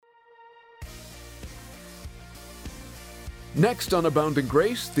Next on Abounding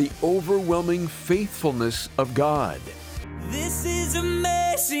Grace, the overwhelming faithfulness of God. This is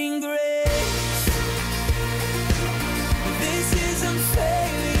amazing grace. This is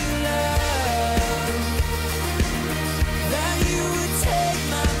unfailing love. That you would take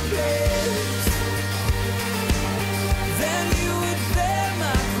my place. That you would bear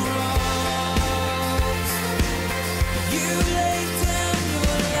my cross. You laid down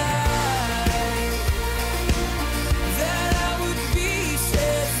your life. That I would be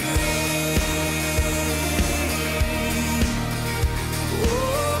set free.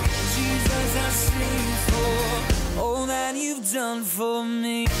 Oh, Jesus, I sing for all that you've done for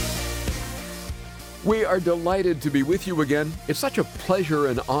me. We are delighted to be with you again. It's such a pleasure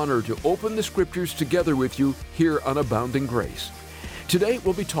and honor to open the Scriptures together with you here on Abounding Grace. Today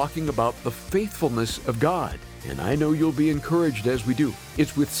we'll be talking about the faithfulness of God, and I know you'll be encouraged as we do.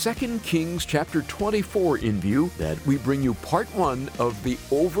 It's with 2 Kings chapter 24 in view that we bring you part 1 of the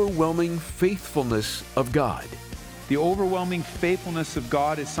overwhelming faithfulness of God. The overwhelming faithfulness of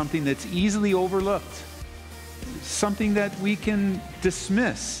God is something that's easily overlooked, something that we can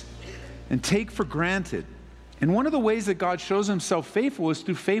dismiss and take for granted. And one of the ways that God shows himself faithful is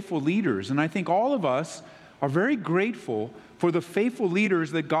through faithful leaders. And I think all of us are very grateful for the faithful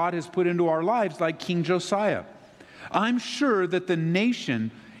leaders that God has put into our lives, like King Josiah. I'm sure that the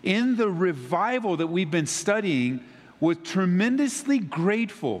nation, in the revival that we've been studying, was tremendously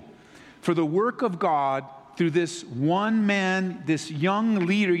grateful for the work of God through this one man, this young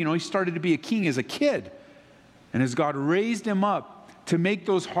leader. You know, he started to be a king as a kid. And as God raised him up to make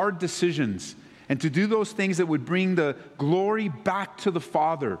those hard decisions and to do those things that would bring the glory back to the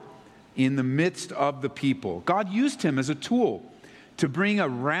Father in the midst of the people. God used him as a tool to bring a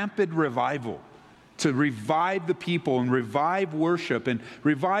rampant revival, to revive the people and revive worship and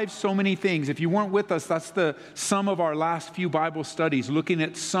revive so many things. If you weren't with us, that's the sum of our last few Bible studies, looking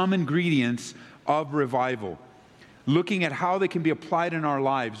at some ingredients of revival, looking at how they can be applied in our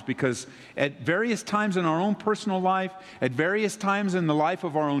lives, because at various times in our own personal life, at various times in the life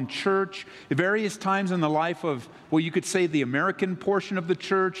of our own church, at various times in the life of, well, you could say the American portion of the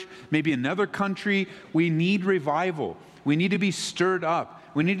church, maybe another country, we need revival. We need to be stirred up.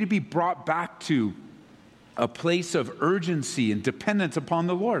 We need to be brought back to a place of urgency and dependence upon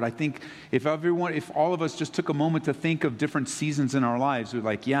the Lord. I think if all of us just took a moment to think of different seasons in our lives, we're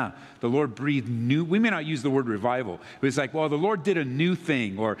like, yeah, the Lord breathed new. We may not use the word revival, but it's like, well, the Lord did a new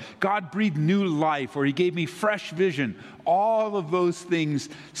thing, or God breathed new life, or he gave me fresh vision. All of those things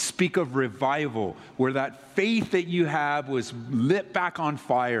speak of revival, where that faith that you have was lit back on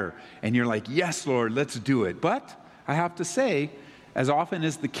fire, and you're like, yes, Lord, let's do it. But I have to say, as often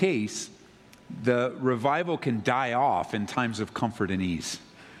is the case, the revival can die off in times of comfort and ease,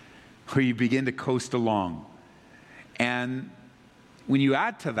 where you begin to coast along. And when you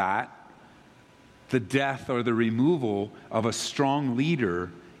add to that the death or the removal of a strong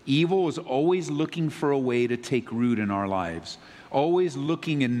leader, evil is always looking for a way to take root in our lives, always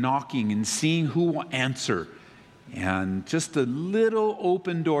looking and knocking and seeing who will answer. And just a little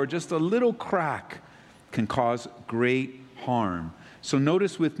open door, just a little crack can cause great harm. So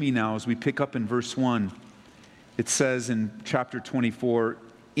notice with me now as we pick up in verse 1, it says in chapter 24,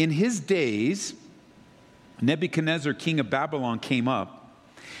 in his days, Nebuchadnezzar, king of Babylon, came up,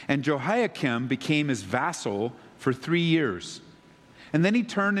 and Jehoiakim became his vassal for 3 years. And then he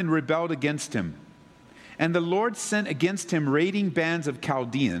turned and rebelled against him. And the Lord sent against him raiding bands of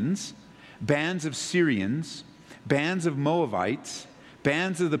Chaldeans, bands of Syrians, bands of Moabites,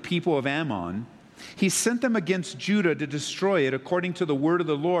 bands of the people of Ammon. He sent them against Judah to destroy it according to the word of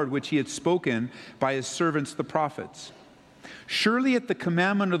the Lord, which he had spoken by his servants the prophets. Surely at the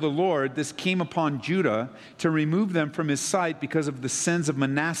commandment of the Lord, this came upon Judah to remove them from his sight because of the sins of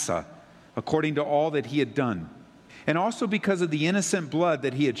Manasseh, according to all that he had done. And also because of the innocent blood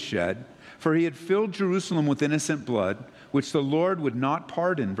that he had shed, for he had filled Jerusalem with innocent blood, which the Lord would not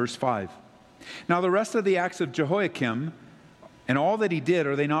pardon. Verse 5. Now the rest of the acts of Jehoiakim, and all that he did,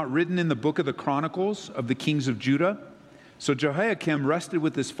 are they not written in the book of the Chronicles of the kings of Judah? So Jehoiakim rested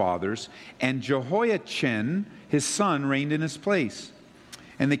with his fathers, and Jehoiachin, his son, reigned in his place.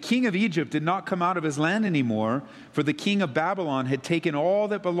 And the king of Egypt did not come out of his land anymore, for the king of Babylon had taken all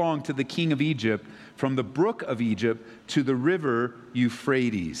that belonged to the king of Egypt, from the brook of Egypt to the river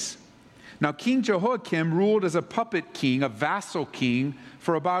Euphrates. Now King Jehoiakim ruled as a puppet king, a vassal king,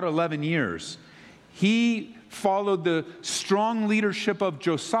 for about 11 years. He followed the strong leadership of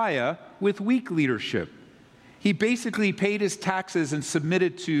Josiah with weak leadership. He basically paid his taxes and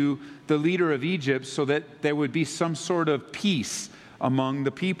submitted to the leader of Egypt so that there would be some sort of peace among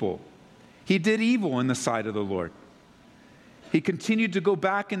the people. He did evil in the sight of the Lord. He continued to go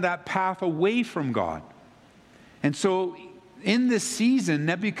back in that path away from God. And so in this season,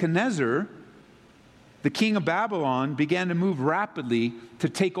 Nebuchadnezzar, the king of Babylon, began to move rapidly to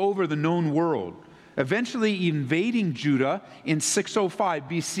take over the known world, eventually invading Judah in 605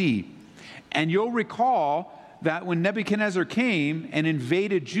 BC. And you'll recall that when Nebuchadnezzar came and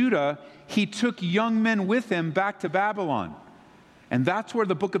invaded Judah, he took young men with him back to Babylon. And that's where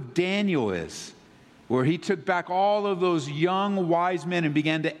the book of Daniel is, where he took back all of those young wise men and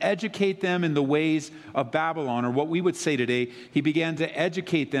began to educate them in the ways of Babylon, or what we would say today, he began to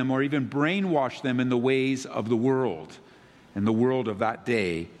educate them or even brainwash them in the ways of the world, and the world of that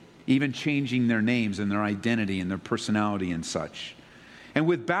day, even changing their names and their identity and their personality and such. And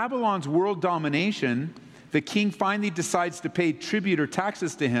with Babylon's world domination, the king finally decides to pay tribute or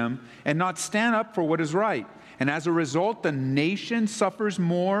taxes to him and not stand up for what is right. And as a result, the nation suffers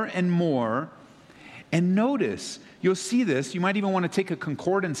more and more. And notice, you'll see this, you might even want to take a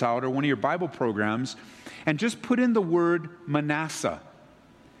concordance out or one of your Bible programs and just put in the word Manasseh.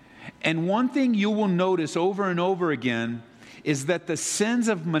 And one thing you will notice over and over again is that the sins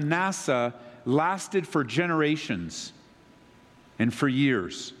of Manasseh lasted for generations and for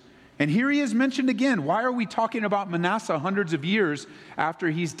years. And here he is mentioned again. Why are we talking about Manasseh hundreds of years after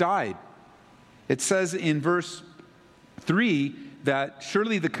he's died? It says in verse 3 that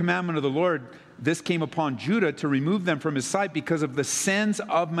surely the commandment of the Lord, this came upon Judah to remove them from his sight because of the sins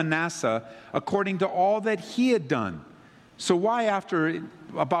of Manasseh, according to all that he had done. So why, after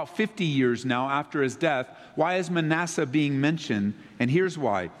about 50 years now after his death, why is Manasseh being mentioned? And here's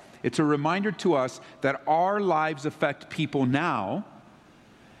why. It's a reminder to us that our lives affect people now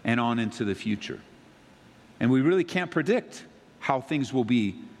and on into the future. And we really can't predict how things will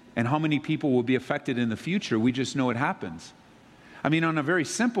be and how many people will be affected in the future. We just know it happens. I mean, in a very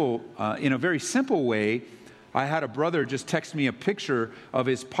simple way, I had a brother just text me a picture of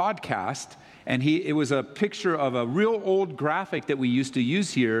his podcast, and it was a picture of a real old graphic that we used to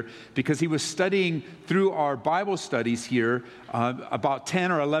use here because he was studying through our Bible studies here about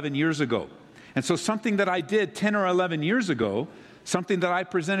 10 or 11 years ago. And so something that I did 10 or 11 years ago, something that I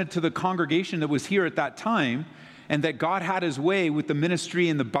presented to the congregation that was here at that time, and that God had his way with the ministry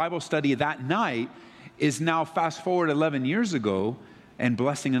and the Bible study that night, is now fast forward 11 years ago and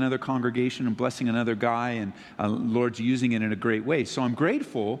blessing another congregation and blessing another guy, and Lord's using it in a great way. So I'm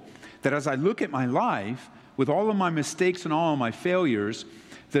grateful that as I look at my life, with all of my mistakes and all of my failures,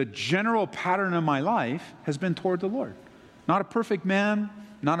 the general pattern of my life has been toward the Lord. Not a perfect man,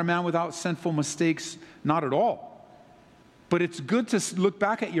 not a man without sinful mistakes, not at all. But it's good to look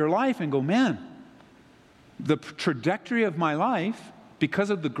back at your life and go, man, the trajectory of my life,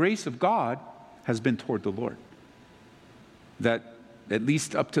 because of the grace of God, has been toward the Lord. That at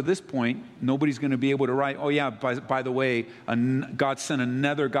least up to this point, nobody's going to be able to write, oh yeah, by the way, God sent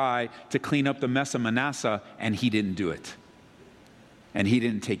another guy to clean up the mess of Manasseh, and he didn't do it. And he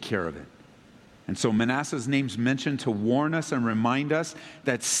didn't take care of it. And so Manasseh's name's mentioned to warn us and remind us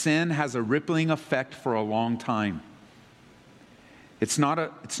that sin has a rippling effect for a long time. It's not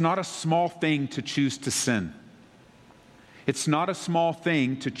a small thing to choose to sin. It's not a small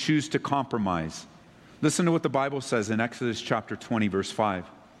thing to choose to compromise. Listen to what the Bible says in Exodus chapter 20, verse 5.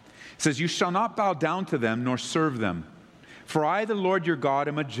 It says, "You shall not bow down to them nor serve them. For I, the Lord your God,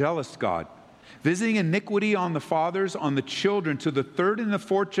 am a jealous God, visiting iniquity on the fathers, on the children, to the third and the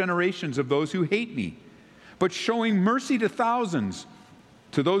fourth generations of those who hate me, but showing mercy to thousands,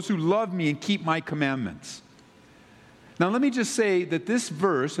 to those who love me and keep my commandments." Now let me just say that this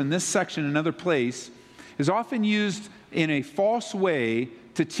verse and this section, another place, is often used in a false way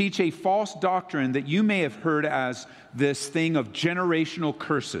to teach a false doctrine that you may have heard as this thing of generational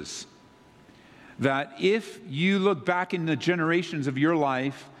curses. That if you look back in the generations of your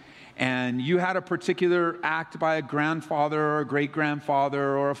life and you had a particular act by a grandfather or a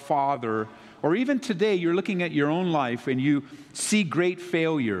great-grandfather or a father, or even today you're looking at your own life and you see great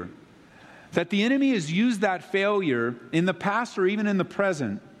failure, that the enemy has used that failure in the past or even in the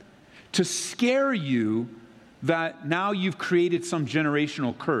present to scare you that now you've created some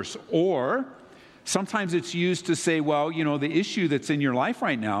generational curse. Or sometimes it's used to say, well, you know, the issue that's in your life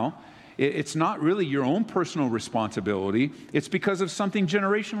right now, it's not really your own personal responsibility. It's because of something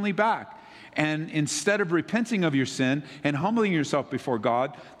generationally back. And instead of repenting of your sin and humbling yourself before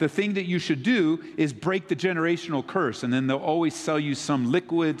God, the thing that you should do is break the generational curse. And then they'll always sell you some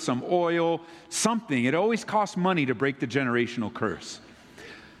liquid, some oil, something. It always costs money to break the generational curse.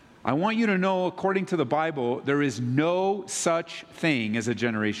 I want you to know, according to the Bible, there is no such thing as a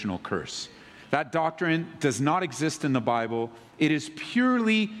generational curse. That doctrine does not exist in the Bible. It is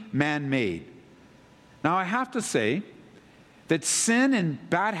purely man-made. Now, I have to say that sin and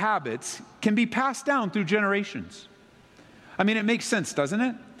bad habits can be passed down through generations. I mean, it makes sense, doesn't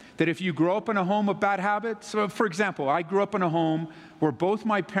it? That if you grow up in a home of bad habits, so for example, I grew up in a home where both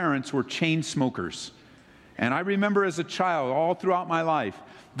my parents were chain smokers. And I remember as a child, all throughout my life,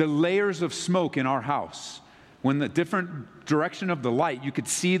 the layers of smoke in our house. When the different direction of the light, you could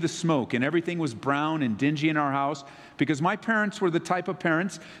see the smoke, and everything was brown and dingy in our house, because my parents were the type of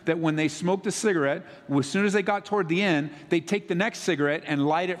parents that when they smoked a cigarette, as soon as they got toward the end, they'd take the next cigarette and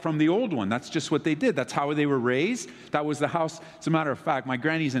light it from the old one. That's just what they did. That's how they were raised. That was the house. As a matter of fact, my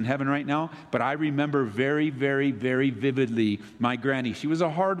granny's in heaven right now, but I remember very, very, very vividly my granny. She was a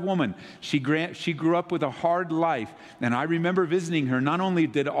hard woman. She grew up with a hard life, and I remember visiting her. Not only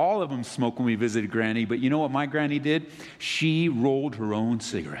did all of them smoke when we visited Granny, but you know what my granny did? She rolled her own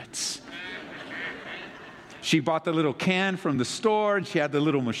cigarettes. She bought the little can from the store, and she had the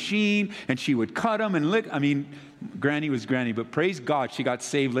little machine, and she would cut them and lick. I mean, Granny was Granny, but praise God, she got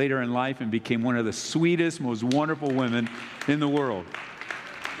saved later in life and became one of the sweetest, most wonderful women in the world.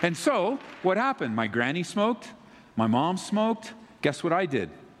 And so, what happened? My granny smoked, my mom smoked. Guess what I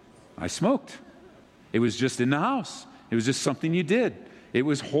did? I smoked. It was just in the house. It was just something you did. It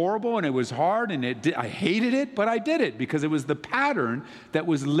was horrible and it was hard and I hated it, but I did it because it was the pattern that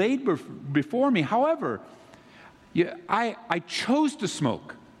was laid before me. However, I chose to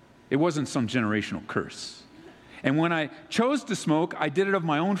smoke. It wasn't some generational curse. And when I chose to smoke, I did it of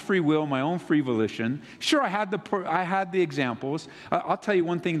my own free will, my own free volition. Sure, I had the examples. I'll tell you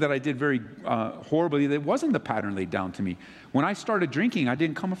one thing that I did very horribly. That wasn't the pattern laid down to me. When I started drinking, I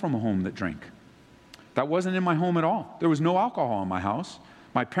didn't come from a home that drank. That wasn't in my home at all. There was no alcohol in my house.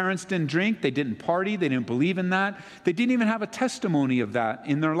 My parents didn't drink. They didn't party. They didn't believe in that. They didn't even have a testimony of that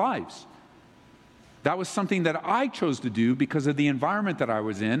in their lives. That was something that I chose to do because of the environment that I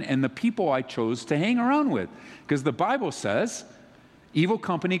was in and the people I chose to hang around with. Because the Bible says, evil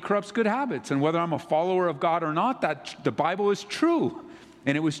company corrupts good habits. And whether I'm a follower of God or not, that the Bible is true.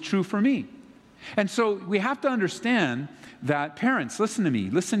 And it was true for me. And so we have to understand that, parents, listen to me,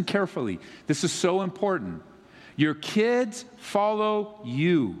 listen carefully. This is so important. Your kids follow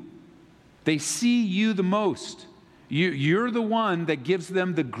you. They see you the most. You're the one that gives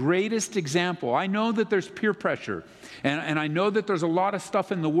them the greatest example. I know that there's peer pressure, and I know that there's a lot of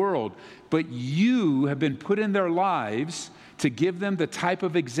stuff in the world, but you have been put in their lives to give them the type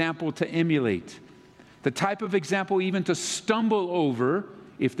of example to emulate, the type of example even to stumble over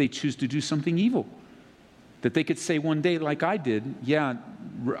if they choose to do something evil. That they could say one day, like I did, yeah,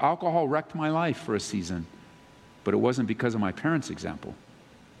 alcohol wrecked my life for a season, but it wasn't because of my parents' example.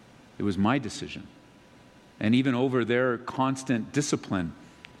 It was my decision. And even over their constant discipline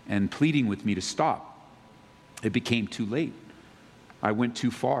and pleading with me to stop, it became too late. I went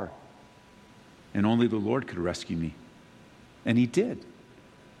too far. And only the Lord could rescue me. And He did.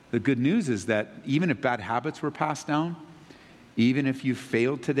 The good news is that even if bad habits were passed down, even if you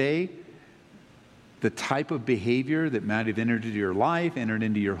failed today, the type of behavior that might have entered into your life, entered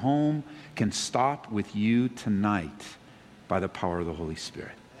into your home, can stop with you tonight by the power of the Holy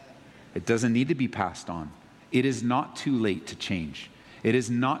Spirit. It doesn't need to be passed on. It is not too late to change. It is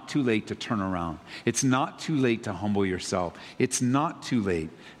not too late to turn around. It's not too late to humble yourself. It's not too late.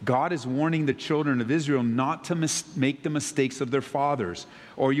 God is warning the children of Israel not to make the mistakes of their fathers,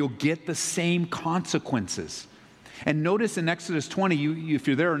 or you'll get the same consequences. And notice in Exodus 20, if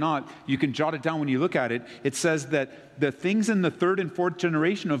you're there or not, you can jot it down when you look at it. It says that the things in the third and fourth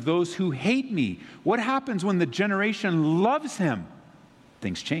generation of those who hate me, what happens when the generation loves Him?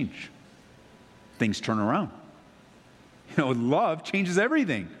 Things change. Things turn around. You know, love changes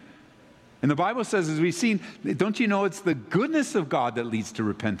everything. And the Bible says, as we've seen, don't you know it's the goodness of God that leads to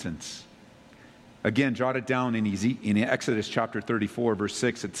repentance? Again, jot it down in Exodus chapter 34, verse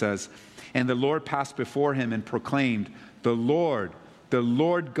 6, it says, "And the Lord passed before him and proclaimed, the Lord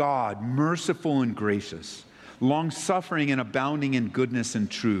God, merciful and gracious, long-suffering and abounding in goodness and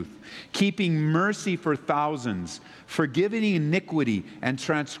truth, keeping mercy for thousands, forgiving iniquity and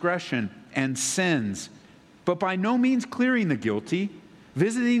transgression and sins, but by no means clearing the guilty,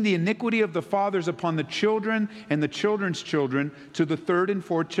 visiting the iniquity of the fathers upon the children and the children's children to the third and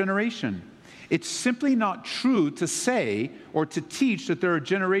fourth generation." It's simply not true to say or to teach that there are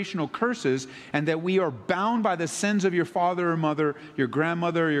generational curses and that we are bound by the sins of your father or mother, your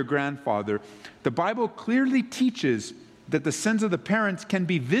grandmother or your grandfather. The Bible clearly teaches that the sins of the parents can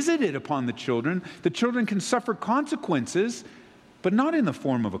be visited upon the children. The children can suffer consequences, but not in the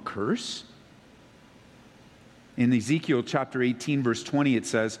form of a curse. In Ezekiel chapter 18, verse 20, it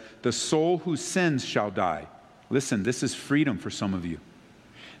says, "The soul who sins shall die." Listen, this is freedom for some of you.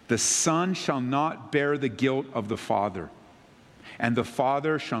 "The son shall not bear the guilt of the father." and the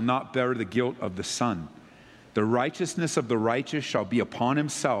Father shall not bear the guilt of the Son. The righteousness of the righteous shall be upon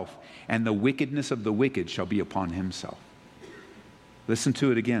himself, and the wickedness of the wicked shall be upon himself. Listen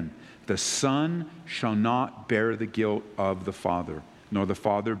to it again. The Son shall not bear the guilt of the Father, nor the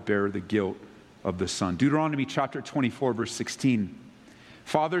Father bear the guilt of the Son. Deuteronomy chapter 24, verse 16.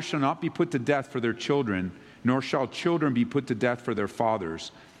 Fathers shall not be put to death for their children, nor shall children be put to death for their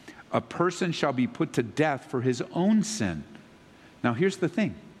fathers. A person shall be put to death for his own sin. Now here's the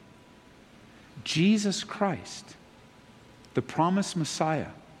thing. Jesus Christ, the promised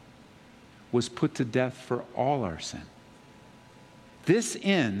Messiah, was put to death for all our sin. This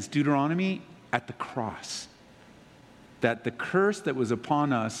ends Deuteronomy at the cross. That the curse that was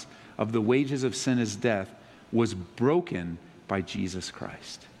upon us of the wages of sin is death was broken by Jesus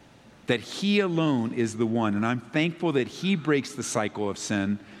Christ. That he alone is the one. And I'm thankful that he breaks the cycle of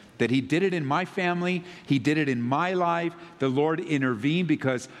sin, that he did it in my family, he did it in my life. The Lord intervened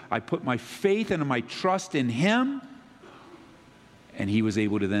because I put my faith and my trust in him, and he was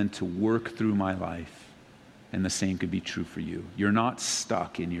able to then to work through my life. And the same could be true for you. You're not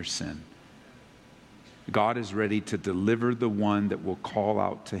stuck in your sin. God is ready to deliver the one that will call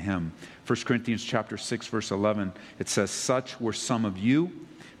out to him. 1 Corinthians chapter 6, verse 11, it says, such were some of you,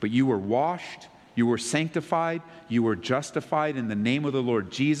 but you were washed, you were sanctified, you were justified in the name of the Lord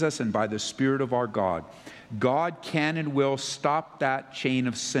Jesus and by the Spirit of our God. God can and will stop that chain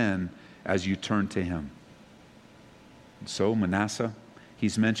of sin as you turn to him. And so Manasseh,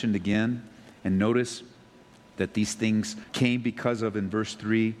 he's mentioned again, and notice that these things came because of, in verse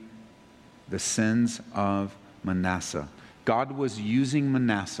 3, the sins of Manasseh. God was using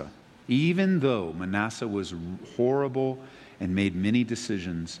Manasseh. Even though Manasseh was horrible and made many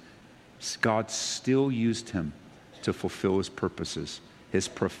decisions, God still used him to fulfill his purposes, his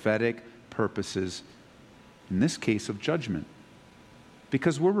prophetic purposes, in this case of judgment.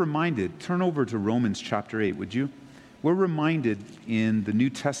 Because we're reminded, turn over to Romans chapter 8, would you? We're reminded in the New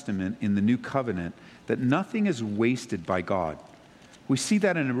Testament, in the New Covenant, that nothing is wasted by God. We see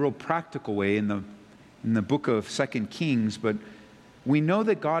that in a real practical way in the book of 2 Kings, but we know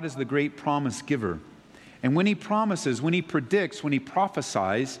that God is the great promise giver. And when he promises, when he predicts, when he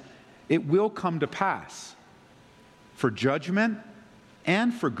prophesies, it will come to pass for judgment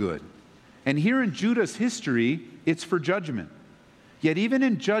and for good. And here in Judah's history, it's for judgment. Yet even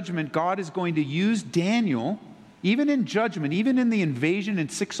in judgment, God is going to use Daniel, even in judgment, even in the invasion in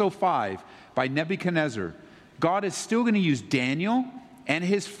 605 by Nebuchadnezzar, God is still going to use Daniel and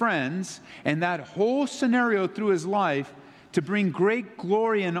his friends and that whole scenario through his life to bring great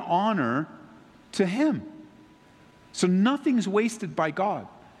glory and honor to him. So nothing's wasted by God.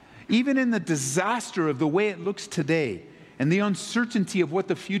 Even in the disaster of the way it looks today and the uncertainty of what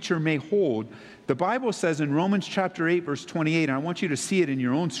the future may hold, the Bible says in Romans chapter 8, verse 28, and I want you to see it in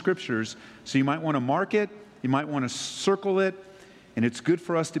your own scriptures, so you might want to mark it, you might want to circle it, and it's good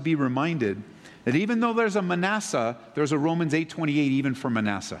for us to be reminded that even though there's a Manasseh, there's a Romans 8:28 even for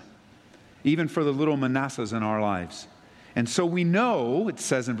Manasseh, even for the little Manassehs in our lives. And so we know, it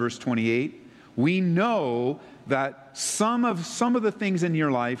says in verse 28, we know that some of the things in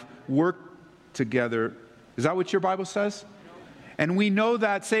your life work together. Is that what your Bible says? And we know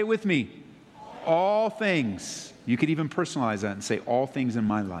that, say it with me, all things. You could even personalize that and say all things in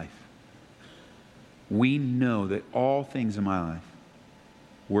my life. We know that all things in my life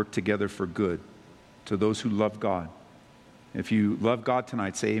work together for good to those who love God. If you love God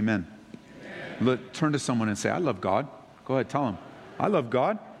tonight, say amen. Turn to someone and say, I love God. Go ahead, tell them, I love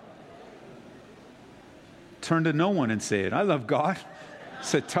God. Turn to no one and say it. I love God.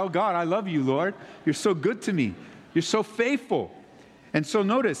 Say, tell God, I love you, Lord. You're so good to me. You're so faithful. And so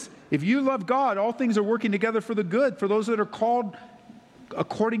notice, if you love God, all things are working together for the good, for those that are called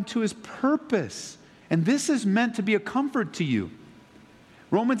according to his purpose. And this is meant to be a comfort to you.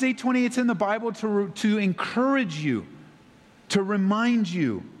 Romans 8:28, it's in the Bible to encourage you, to remind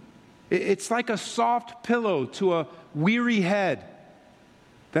you. It's like a soft pillow to a weary head.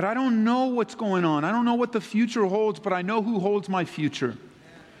 That I don't know what's going on. I don't know what the future holds, but I know who holds my future.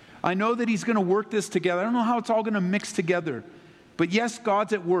 I know that he's going to work this together. I don't know how it's all going to mix together. But yes,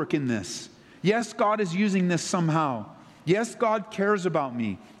 God's at work in this. Yes, God is using this somehow. Yes, God cares about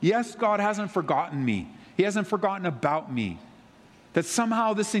me. Yes, God hasn't forgotten me. He hasn't forgotten about me. That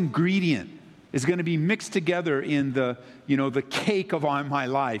somehow this ingredient is going to be mixed together in the cake of my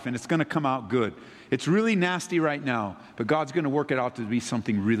life, and it's going to come out good. It's really nasty right now, but God's going to work it out to be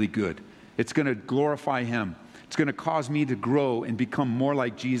something really good. It's going to glorify him. It's going to cause me to grow and become more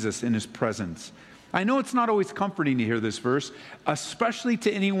like Jesus in his presence. I know it's not always comforting to hear this verse, especially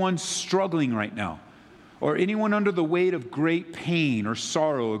to anyone struggling right now, or anyone under the weight of great pain or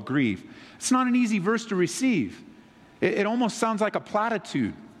sorrow or grief. It's not an easy verse to receive. It almost sounds like a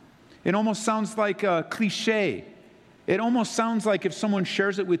platitude. It almost sounds like a cliche. It almost sounds like if someone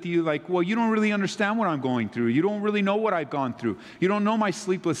shares it with you, like, well, you don't really understand what I'm going through. You don't really know what I've gone through. You don't know my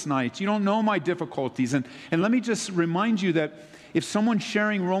sleepless nights. You don't know my difficulties. And let me just remind you that if someone's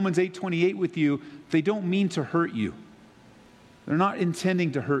sharing Romans 8:28 with you, they don't mean to hurt you. They're not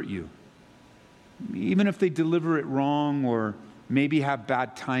intending to hurt you. Even if they deliver it wrong or maybe have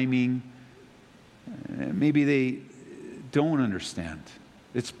bad timing, maybe they don't understand.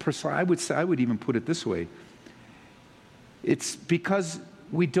 It's precise. I would even put it this way. It's because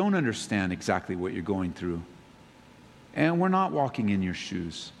we don't understand exactly what you're going through. And we're not walking in your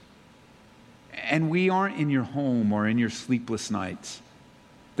shoes. And we aren't in your home or in your sleepless nights.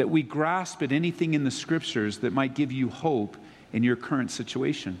 That we grasp at anything in the scriptures that might give you hope in your current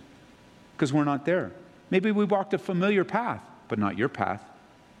situation. Because we're not there. Maybe we walked a familiar path, but not your path.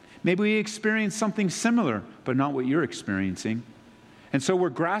 Maybe we experienced something similar, but not what you're experiencing. And so we're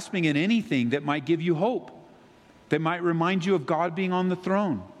grasping at anything that might give you hope, that might remind you of God being on the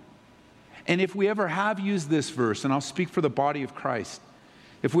throne. And if we ever have used this verse, and I'll speak for the body of Christ,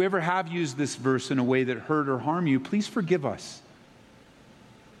 if we ever have used this verse in a way that hurt or harmed you, please forgive us.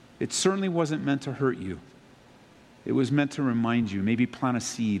 It certainly wasn't meant to hurt you. It was meant to remind you, maybe plant a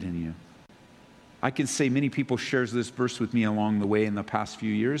seed in you. I can say many people shares this verse with me along the way in the past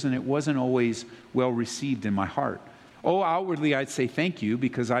few years, and it wasn't always well received in my heart. Oh, outwardly I'd say thank you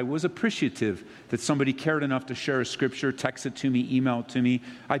because I was appreciative that somebody cared enough to share a scripture, text it to me, email it to me.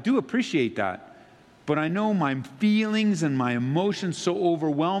 I do appreciate that. But I know my feelings and my emotions so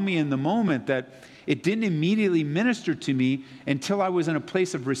overwhelm me in the moment that it didn't immediately minister to me until I was in a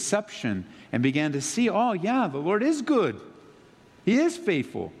place of reception and began to see, oh yeah, the Lord is good. He is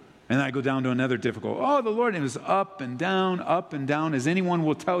faithful. And then I go down to another difficult, oh, the Lord, and it was up and down, as anyone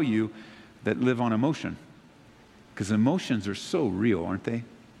will tell you that live on emotion. Because emotions are so real, aren't they?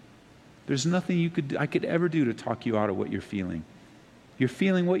 There's nothing I could ever do to talk you out of what you're feeling. You're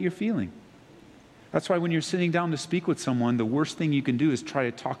feeling what you're feeling. That's why when you're sitting down to speak with someone, the worst thing you can do is try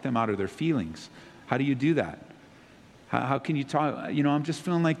to talk them out of their feelings. How do you do that? How can you talk, I'm just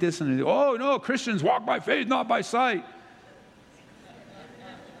feeling like this, and oh no, Christians walk by faith, not by sight.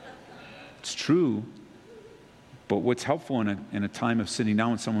 It's true, but what's helpful in a time of sitting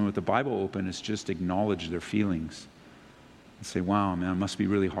down with someone with the Bible open is just acknowledge their feelings and say, wow, man, it must be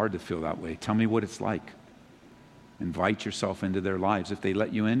really hard to feel that way. Tell me what it's like. Invite yourself into their lives. If they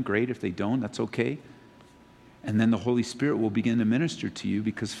let you in, great. If they don't, that's okay. And then the Holy Spirit will begin to minister to you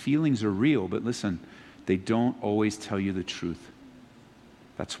because feelings are real, but listen, they don't always tell you the truth.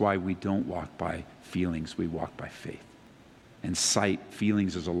 That's why we don't walk by feelings, we walk by faith. And sight,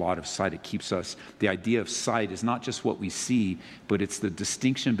 feelings, there's a lot of sight. It keeps us, the idea of sight is not just what we see, but it's the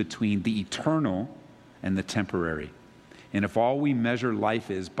distinction between the eternal and the temporary. And if all we measure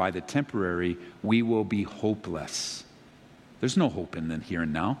life is by the temporary, we will be hopeless. There's no hope in the here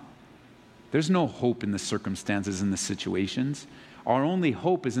and now. There's no hope in the circumstances and the situations. Our only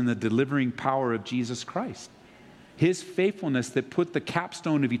hope is in the delivering power of Jesus Christ. His faithfulness that put the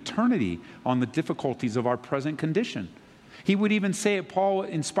capstone of eternity on the difficulties of our present condition. He would even say it, Paul,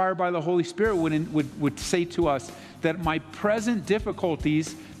 inspired by the Holy Spirit, would say to us that my present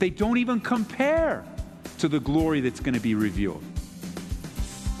difficulties, they don't even compare to the glory that's going to be revealed.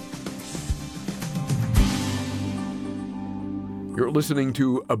 You're listening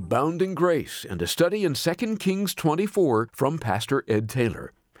to Abounding Grace and a study in 2 Kings 24 from Pastor Ed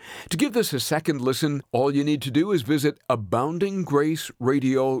Taylor. To give this a second listen, all you need to do is visit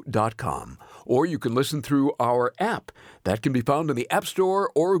aboundinggraceradio.com, or you can listen through our app. That can be found in the App Store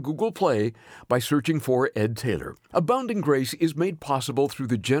or Google Play by searching for Ed Taylor. Abounding Grace is made possible through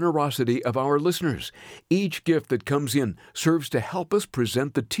the generosity of our listeners. Each gift that comes in serves to help us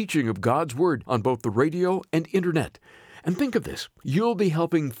present the teaching of God's Word on both the radio and internet. And think of this, you'll be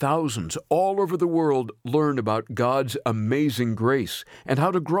helping thousands all over the world learn about God's amazing grace and how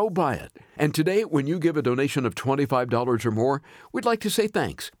to grow by it. And today, when you give a donation of $25 or more, we'd like to say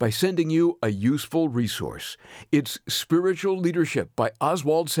thanks by sending you a useful resource. It's Spiritual Leadership by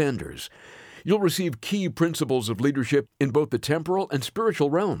Oswald Sanders. You'll receive key principles of leadership in both the temporal and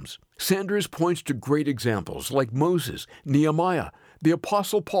spiritual realms. Sanders points to great examples like Moses, Nehemiah, the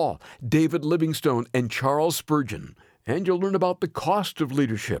Apostle Paul, David Livingstone, and Charles Spurgeon. And you'll learn about the cost of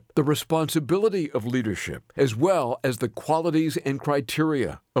leadership, the responsibility of leadership, as well as the qualities and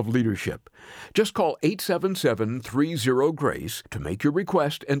criteria of leadership. Just call 877-30-GRACE to make your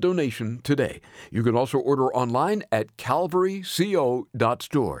request and donation today. You can also order online at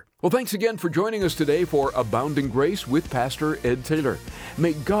calvaryco.store. Well, thanks again for joining us today for Abounding Grace with Pastor Ed Taylor.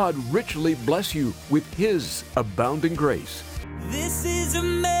 May God richly bless you with His abounding grace. This is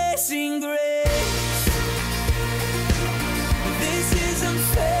amazing grace. This is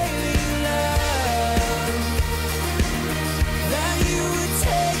unfailing love. That you would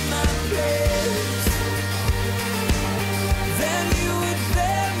take my place. That you would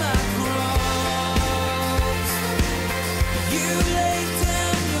bear my cross. You laid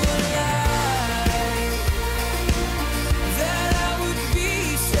down your life. That I would be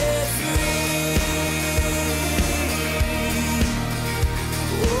set free.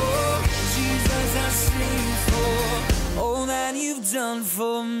 Oh, Jesus, I sing for all that you've done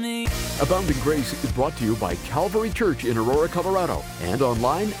for me. Abounding Grace is brought to you by Calvary Church in Aurora, Colorado, and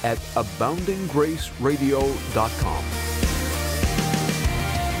online at aboundinggraceradio.com.